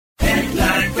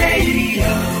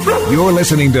You're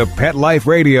listening to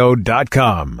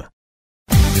PetLifeRadio.com.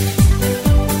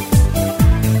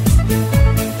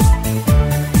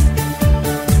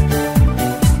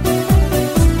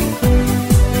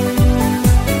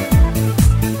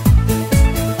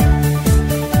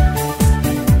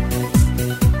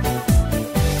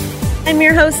 I'm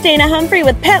your host, Dana Humphrey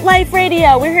with Pet Life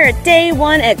Radio. We're here at day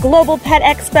one at Global Pet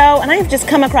Expo, and I've just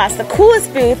come across the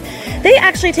coolest booth. They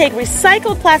actually take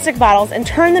recycled plastic bottles and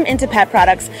turn them into pet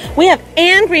products. We have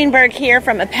Anne Greenberg here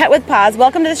from A Pet with Paws.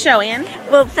 Welcome to the show, Anne.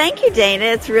 Well, thank you, Dana.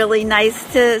 It's really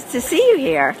nice to see you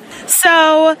here.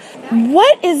 So,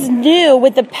 what is new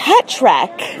with the Pet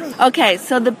Trek? Okay,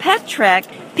 so the Pet Trek,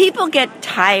 people get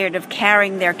tired of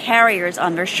carrying their carriers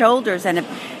on their shoulders, and it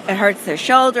hurts their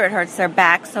shoulder, it hurts their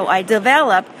back. So I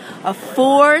developed a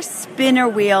 4-spinner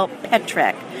wheel Pet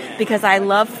Trek because I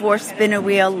love 4-spinner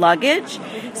wheel luggage.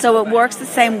 So it works the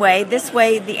same way. This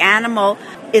way the animal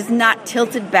is not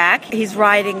tilted back. He's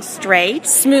riding straight.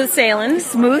 Smooth sailing.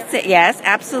 Yes,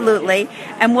 absolutely.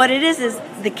 And what it is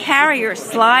the carrier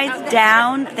slides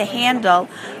down the handle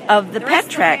of the Pet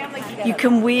Trek. You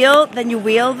can wheel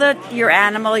your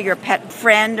animal, your pet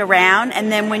friend around,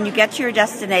 and then when you get to your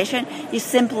destination, you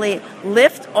simply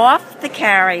lift off the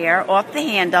carrier, off the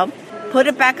handle, put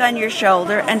it back on your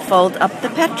shoulder, and fold up the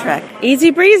Pet Trek.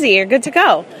 Easy breezy, you're good to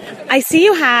go. I see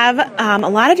you have a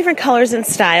lot of different colors and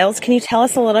styles. Can you tell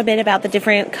us a little bit about the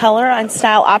different color and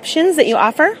style options that you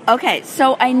offer? Okay,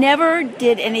 so I never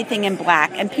did anything in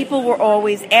black, and people were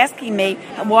always asking me,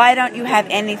 why don't you have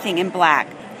anything in black?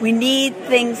 We need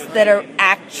things that are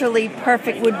actually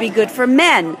perfect, would be good for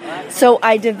men. So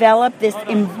I developed this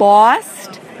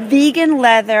embossed vegan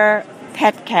leather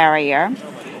pet carrier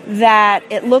that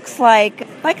it looks has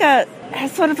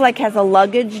a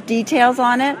luggage details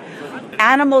on it.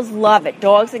 Animals love it.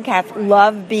 Dogs and cats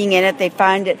love being in it. They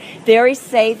find it very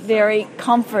safe, very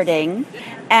comforting.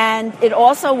 And it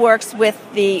also works with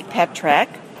the Pet Trek.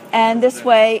 And this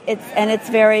way, it's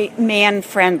very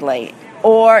man-friendly.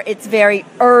 Or it's very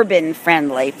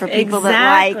urban-friendly for people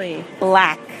that like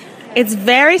black. It's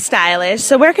very stylish.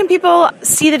 So where can people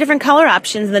see the different color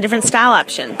options and the different style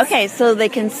options? Okay, so they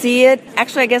can see it.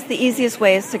 Actually, I guess the easiest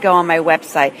way is to go on my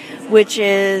website, which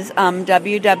is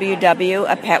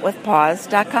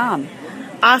www.apetwithpaws.com.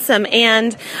 Awesome.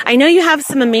 And I know you have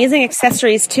some amazing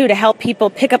accessories, too, to help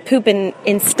people pick up poop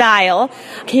in style.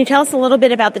 Can you tell us a little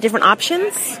bit about the different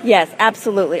options? Yes,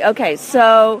 absolutely. Okay,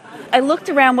 so I looked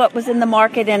around what was in the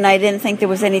market, and I didn't think there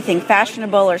was anything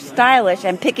fashionable or stylish,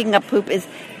 and picking up poop is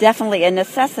definitely a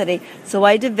necessity. So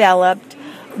I developed,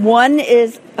 one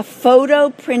is a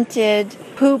photo-printed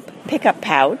poop pickup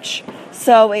pouch.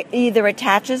 So it either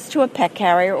attaches to a pet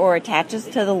carrier or attaches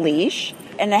to the leash.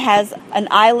 And it has an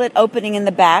eyelet opening in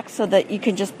the back so that you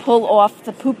can just pull off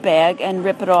the poop bag and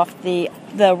rip it off the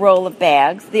roll of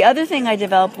bags. The other thing I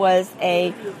developed was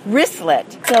a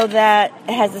wristlet so that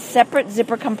it has a separate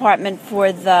zipper compartment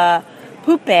for the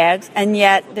poop bags, and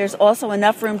yet there's also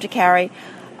enough room to carry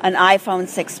an iPhone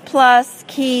 6 Plus,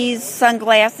 keys,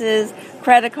 sunglasses,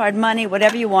 credit card, money,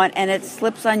 whatever you want, and it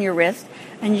slips on your wrist,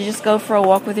 and you just go for a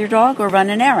walk with your dog or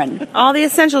run an errand. All the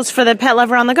essentials for the pet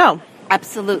lover on the go.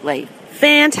 Absolutely.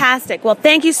 Fantastic. Well,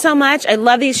 thank you so much. I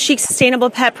love these chic,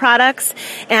 sustainable pet products.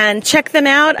 And check them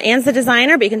out. Anne's the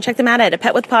designer, but you can check them out at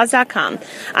apetwithpaws.com.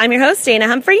 I'm your host, Dana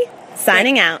Humphrey,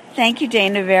 signing out. Thank you,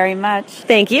 Dana, very much.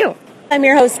 Thank you. I'm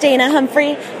your host, Dana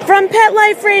Humphrey, from Pet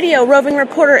Life Radio, roving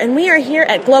reporter, and we are here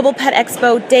at Global Pet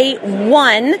Expo Day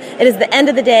 1. It is the end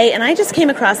of the day, and I just came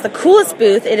across the coolest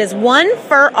booth. It is One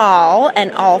for All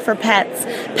and All for Pets.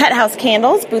 Pet House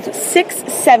Candles, booth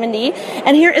 670.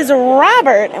 And here is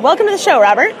Robert. Welcome to the show,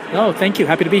 Robert. Oh, thank you.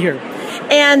 Happy to be here.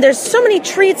 And there's so many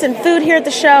treats and food here at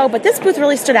the show, but this booth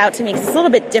really stood out to me because it's a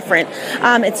little bit different.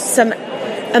 It's some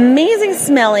amazing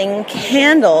smelling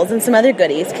candles and some other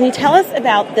goodies. Can you tell us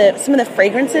about some of the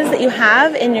fragrances that you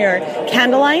have in your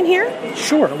candle line here?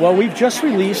 Sure. Well, we've just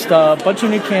released a bunch of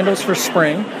new candles for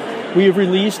spring. We've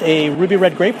released a ruby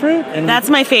red grapefruit. And that's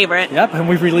my favorite. Yep, and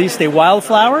we've released a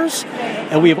wildflowers.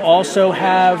 And we also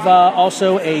have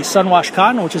a sunwash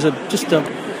cotton, which is just a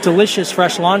delicious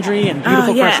fresh laundry and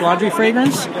beautiful fresh laundry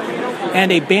fragrance. And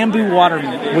a bamboo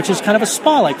watermint, which is kind of a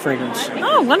spa-like fragrance.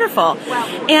 Oh, wonderful.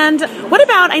 And what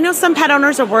about, I know some pet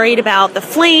owners are worried about the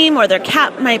flame or their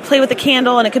cat might play with the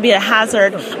candle and it could be a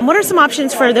hazard. What are some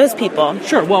options for those people?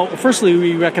 Sure. Well, firstly,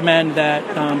 we recommend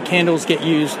that candles get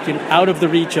used out of the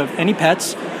reach of any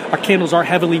pets. Our candles are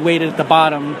heavily weighted at the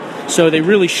bottom, so they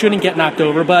really shouldn't get knocked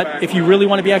over. But if you really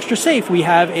want to be extra safe, we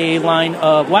have a line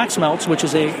of wax melts, which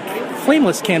is a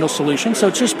flameless candle solution. So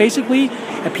it's just basically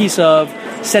a piece of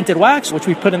scented wax, which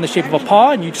we put in the shape of a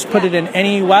paw, and you just put it in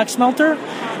any wax melter,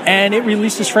 and it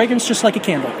releases fragrance just like a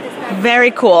candle.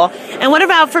 Very cool. And what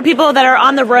about for people that are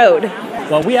on the road?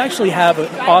 Well, we actually have an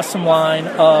awesome line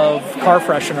of car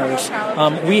fresheners.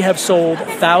 We have sold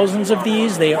thousands of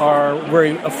these. They are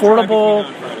very affordable.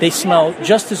 They smell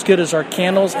just as good as our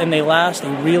candles, and they last a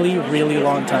really, really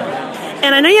long time.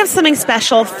 And I know you have something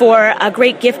special for a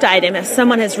great gift item if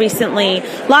someone has recently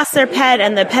lost their pet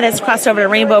and the pet has crossed over to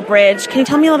Rainbow Bridge. Can you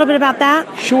tell me a little bit about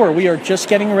that? Sure. We are just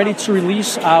getting ready to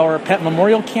release our pet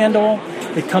memorial candle.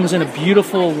 It comes in a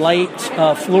beautiful, light,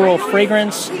 floral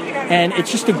fragrance, and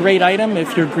it's just a great item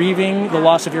if you're grieving the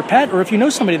loss of your pet or if you know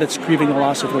somebody that's grieving the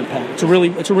loss of their pet. It's a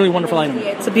really wonderful item.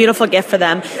 It's a beautiful gift for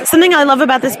them. Something I love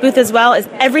about this booth as well is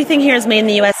everything here is made in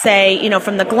the USA, you know,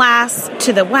 from the glass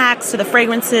to the wax to the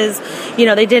fragrances. You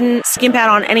know, they didn't skimp out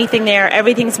on anything there.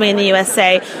 Everything's made in the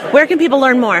USA. Where can people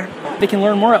learn more? They can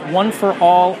learn more at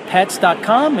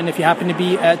oneforallpets.com, and if you happen to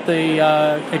be at the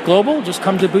at Global, just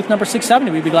come to booth number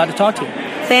 670. We'd be glad to talk to you.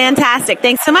 Fantastic.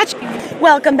 Thanks so much.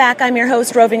 Welcome back. I'm your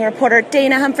host, roving reporter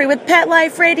Dana Humphrey with Pet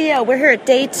Life Radio. We're here at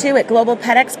day 2 at Global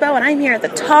Pet Expo, and I'm here at the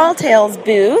Tall Tales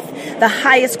booth, the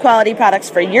highest quality products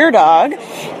for your dog.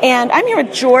 And I'm here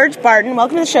with George Barton.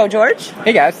 Welcome to the show, George.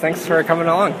 Hey guys, thanks for coming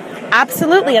along.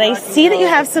 Absolutely. And I see that you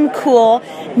have some cool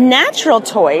natural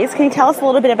toys. Can you tell us a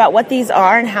little bit about what these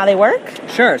are and how they work?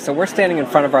 Sure. So we're standing in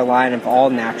front of our line of all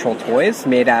natural toys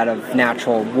made out of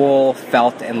natural wool,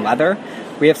 felt, and leather.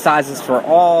 We have sizes for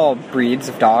all breeds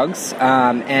of dogs.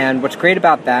 And what's great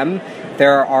about them,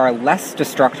 there are less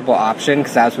destructible options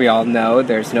because, as we all know,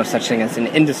 there's no such thing as an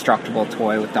indestructible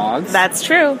toy with dogs. That's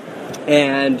true.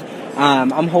 And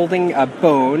I'm holding a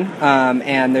bone,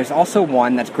 and there's also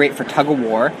one that's great for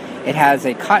tug-of-war. It has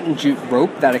a cotton jute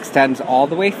rope that extends all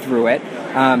the way through it,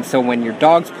 so when your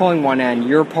dog's pulling one end,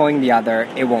 you're pulling the other,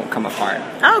 it won't come apart.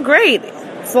 Oh, great.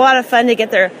 It's a lot of fun to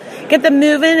get them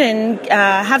moving and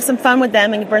have some fun with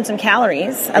them and burn some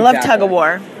calories. I love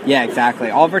tug-of-war. Yeah,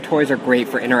 exactly. All of our toys are great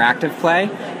for interactive play,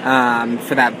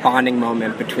 for that bonding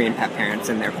moment between pet parents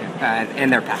and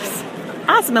their pets.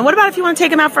 Awesome. And what about if you want to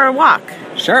take them out for a walk?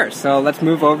 Sure. So let's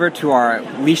move over to our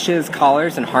leashes,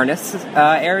 collars, and harness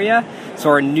area. So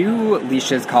our new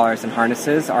leashes, collars, and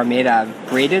harnesses are made out of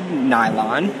braided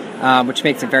nylon, which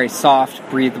makes it very soft,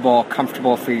 breathable,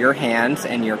 comfortable for your hands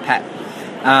and your pet.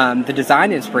 The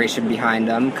design inspiration behind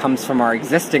them comes from our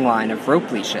existing line of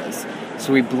rope leashes.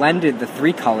 So we blended the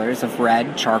 3 colors of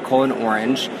red, charcoal, and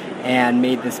orange and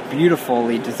made this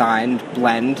beautifully designed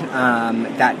blend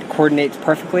that coordinates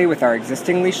perfectly with our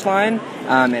existing leash line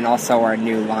and also our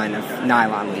new line of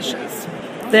nylon leashes.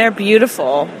 They're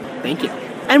beautiful. Thank you.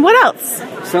 And what else?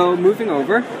 So moving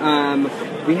over,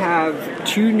 we have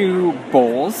 2 new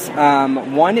bowls.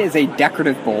 One is a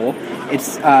decorative bowl.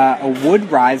 It's a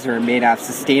wood riser made out of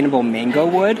sustainable mango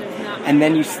wood, and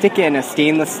then you stick in a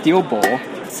stainless steel bowl.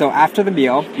 So after the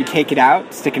meal, you take it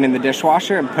out, stick it in the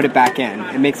dishwasher, and put it back in.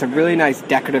 It makes a really nice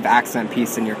decorative accent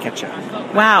piece in your kitchen.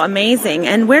 Wow, amazing.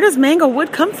 And where does mango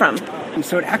wood come from?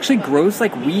 So it actually grows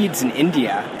like weeds in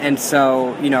India. And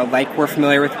so, like we're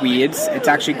familiar with weeds, it's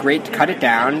actually great to cut it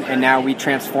down, and now we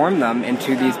transform them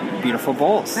into these beautiful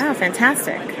bowls. Wow,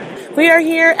 fantastic. We are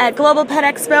here at Global Pet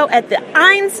Expo at the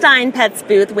Einstein Pets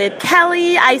booth with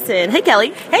Kelly Eisen. Hey,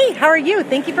 Kelly. Hey, how are you?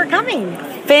 Thank you for coming.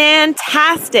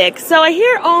 Fantastic. So I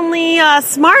hear only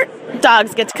smart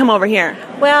dogs get to come over here.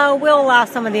 Well, we'll allow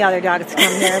some of the other dogs to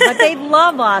come here, but they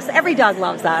love us. Every dog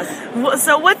loves us.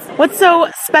 So what's so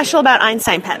special about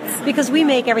Einstein Pets? Because we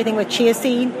make everything with chia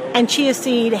seed, and chia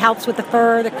seed helps with the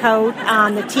fur, the coat,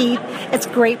 the teeth. It's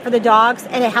great for the dogs,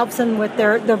 and it helps them with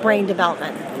their brain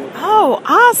development. Oh,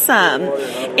 awesome.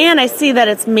 And I see that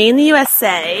it's made in the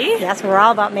USA. Yes, we're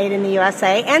all about made in the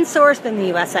USA and sourced in the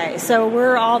USA. So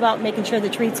we're all about making sure the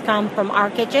treats come from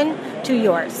our kitchen to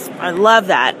yours. I love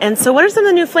that. And so what are some of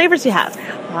the new flavors you have?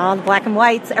 Well, the black and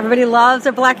whites. Everybody loves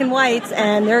their black and whites,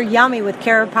 and they're yummy with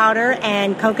carrot powder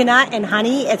and coconut and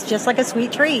honey. It's just like a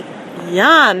sweet treat.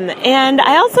 Yum. And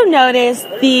I also noticed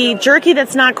the jerky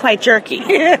that's not quite jerky.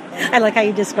 I like how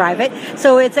you describe it.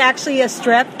 So it's actually a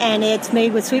strip, and it's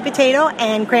made with sweet potato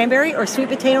and cranberry or sweet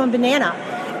potato and banana.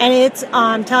 And it's,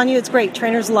 I'm telling you, it's great.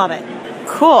 Trainers love it.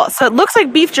 Cool. So it looks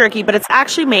like beef jerky, but it's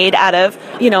actually made out of,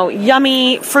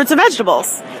 yummy fruits and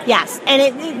vegetables. Yes.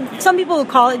 And some people will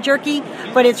call it jerky,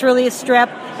 but it's really a strip,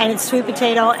 and it's sweet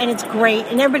potato, and it's great.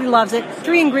 And everybody loves it.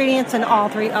 3 ingredients in all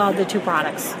 3 of the 2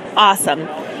 products. Awesome.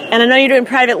 And I know you're doing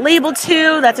private label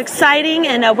too. That's exciting.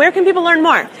 And where can people learn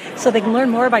more? So they can learn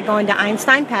more by going to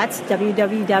Einstein Pets,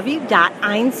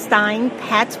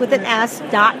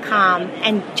 www.einsteinpets.com,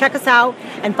 and check us out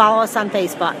and follow us on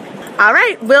Facebook. All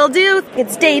right, will do.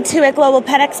 It's day 2 at Global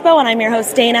Pet Expo, and I'm your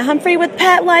host, Dana Humphrey with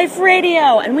Pet Life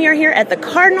Radio. And we are here at the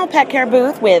Cardinal Pet Care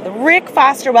booth with Rick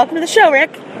Foster. Welcome to the show, Rick.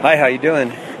 Hi, how you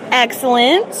doing?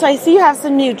 Excellent. So I see you have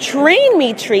some new Train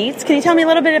Me treats. Can you tell me a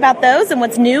little bit about those and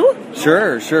what's new?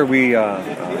 Sure. We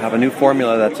have a new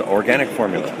formula that's an organic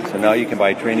formula. So now you can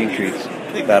buy training treats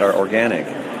that are organic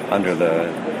under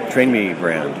the Train Me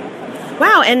brand.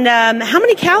 Wow, and how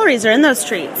many calories are in those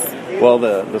treats? Well,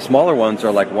 the smaller ones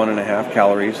are like 1.5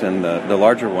 calories, and the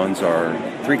larger ones are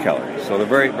 3 calories. So they're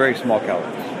very, very small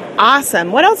calories.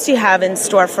 Awesome. What else do you have in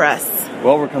store for us?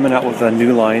 Well, we're coming out with a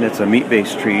new line. It's a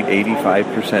meat-based treat,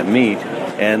 85% meat,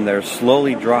 and they're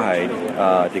slowly dried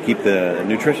to keep the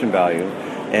nutrition value,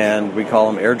 and we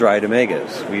call them air-dried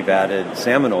omegas. We've added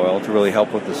salmon oil to really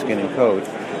help with the skin and coat,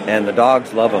 and the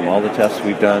dogs love them. All the tests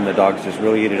we've done, the dogs just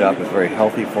really eat it up. It's very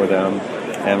healthy for them,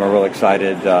 and we're real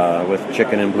excited with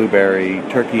chicken and blueberry,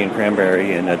 turkey and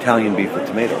cranberry, and Italian beef with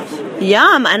tomatoes.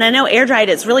 Yum! And I know air-dried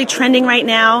is really trending right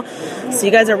now, so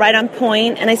you guys are right on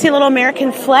point. And I see a little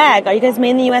American flag. Are you guys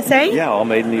made in the USA? Yeah, all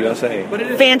made in the USA.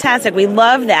 Fantastic. We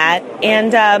love that.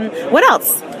 And what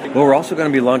else? Well, we're also going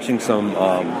to be launching some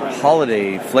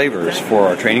holiday flavors for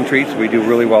our training treats. We do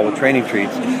really well with training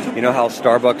treats. You know how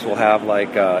Starbucks will have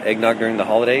like eggnog during the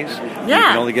holidays? Yeah. You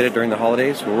can only get it during the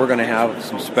holidays. Well, we're going to have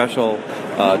some special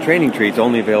training treats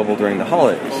only available during the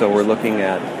holidays. So we're looking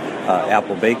at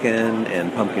apple bacon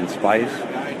and pumpkin spice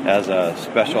as a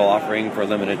special offering for a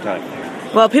limited time.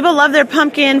 Well, people love their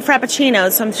pumpkin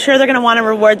frappuccinos, so I'm sure they're going to want to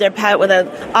reward their pet with an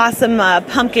awesome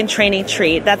pumpkin training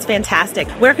treat. That's fantastic.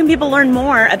 Where can people learn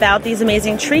more about these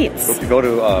amazing treats? If you go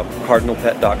to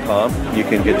cardinalpet.com, you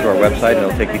can get to our website and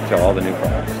it'll take you to all the new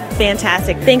products.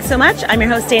 Fantastic. Thanks so much. I'm your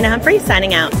host, Dana Humphrey,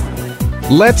 signing out.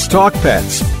 Let's Talk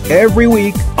Pets, every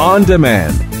week on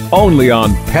demand, only on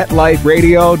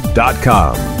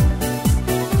PetLifeRadio.com.